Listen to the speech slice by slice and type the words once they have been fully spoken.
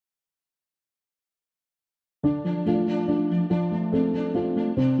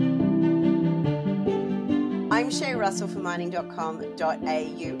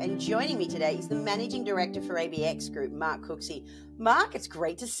russellformining.com.au, and joining me today is the Managing Director for ABX Group, Mark Cooksey. Mark, it's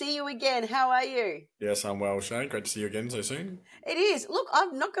great to see you again. How are you? Yes, I'm well, Shane. Great to see you again so soon. It is. Look,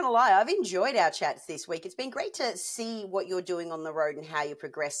 I'm not going to lie. I've enjoyed our chats this week. It's been great to see what you're doing on the road and how you're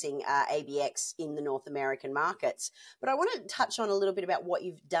progressing ABX in the North American markets. But I want to touch on a little bit about what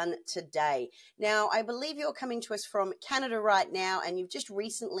you've done today. Now, I believe you're coming to us from Canada right now, and you've just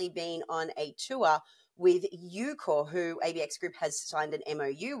recently been on a tour with Ucore, who ABX Group has signed an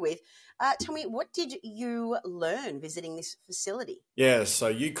MOU with. Tell me, what did you learn visiting this facility? Yeah,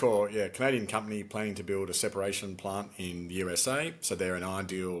 so Ucore, Canadian company planning to build a separation plant in the USA. So they're an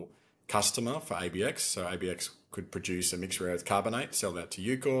ideal customer for ABX. So ABX could produce a mixed rare earth carbonate, sell that to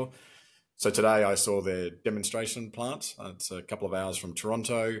Ucore. So today I saw their demonstration plant. It's a couple of hours from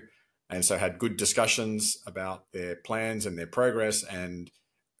Toronto. And so had good discussions about their plans and their progress, and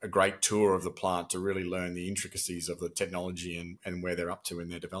a great tour of the plant to really learn the intricacies of the technology and where they're up to in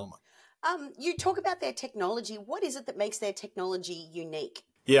their development. You talk about their technology. What is it that makes their technology unique?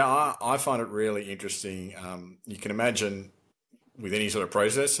 Yeah, I find it really interesting. You can imagine with any sort of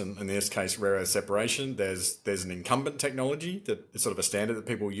process, and in this case, rare earth separation, there's an incumbent technology that is sort of a standard that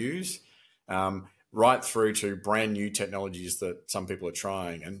people use, right through to brand new technologies that some people are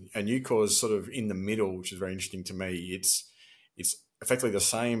trying. And Ucore is sort of in the middle, which is very interesting to me. It's effectively the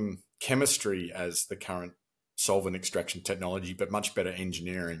same chemistry as the current solvent extraction technology, but much better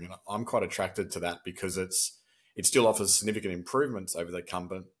engineering. And I'm quite attracted to that because it still offers significant improvements over the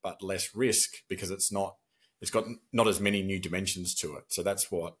incumbent, but less risk because it's got not as many new dimensions to it. So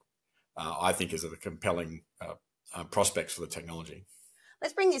that's what I think is a compelling prospects for the technology.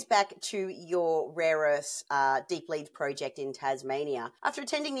 Let's bring this back to your rare earths deep leads project in Tasmania. After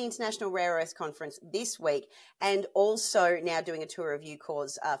attending the International Rare Earths Conference this week and also now doing a tour of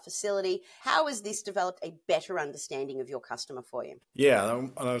Ucore's facility, how has this developed a better understanding of your customer for you? Yeah,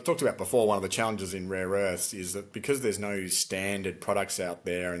 I've talked about before, one of the challenges in rare earths is that because there's no standard products out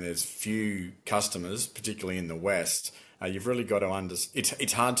there and there's few customers, particularly in the West, you've really got to understand.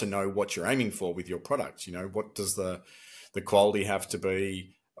 It's hard to know what you're aiming for with your products. You know, what does the quality have to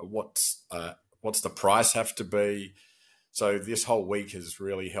be? What's the price have to be? So this whole week has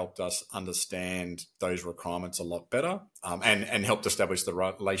really helped us understand those requirements a lot better, and helped establish the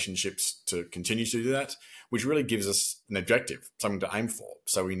right relationships to continue to do that, which really gives us an objective, something to aim for.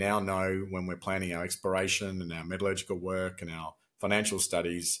 So we now know when we're planning our exploration and our metallurgical work and our financial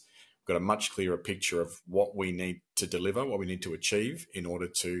studies, we've got a much clearer picture of what we need to deliver, what we need to achieve in order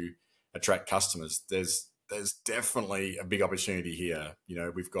to attract customers. There's definitely a big opportunity here. You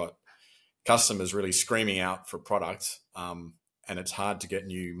know, we've got customers really screaming out for product, and it's hard to get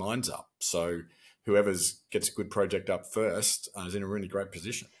new mines up. So whoever gets a good project up first is in a really great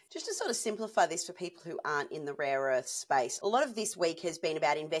position. Just to sort of simplify this for people who aren't in the rare earth space, a lot of this week has been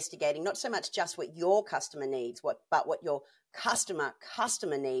about investigating not so much just what your customer needs, but what your customer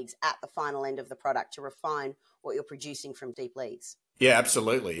needs at the final end of the product to refine what you're producing from deep leads. Yeah,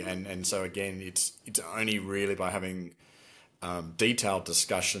 absolutely. And so again, it's only really by having detailed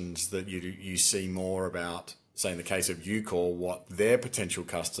discussions that you see more about, say in the case of Ucore, what their potential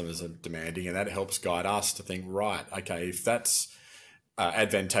customers are demanding, and that helps guide us to think, right, okay, if that's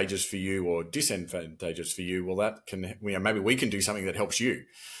advantageous for you or disadvantageous for you, well, that can, maybe we can do something that helps you.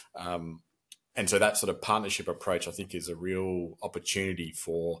 And so that sort of partnership approach, I think, is a real opportunity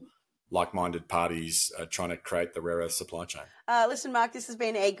for like-minded parties trying to create the rare earth supply chain. Listen, Mark, this has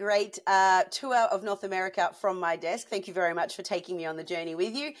been a great tour of North America from my desk. Thank you very much for taking me on the journey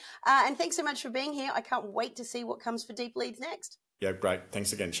with you. And thanks so much for being here. I can't wait to see what comes for Deep Leads next. Yeah, great.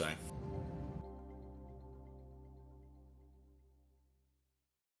 Thanks again, Shane.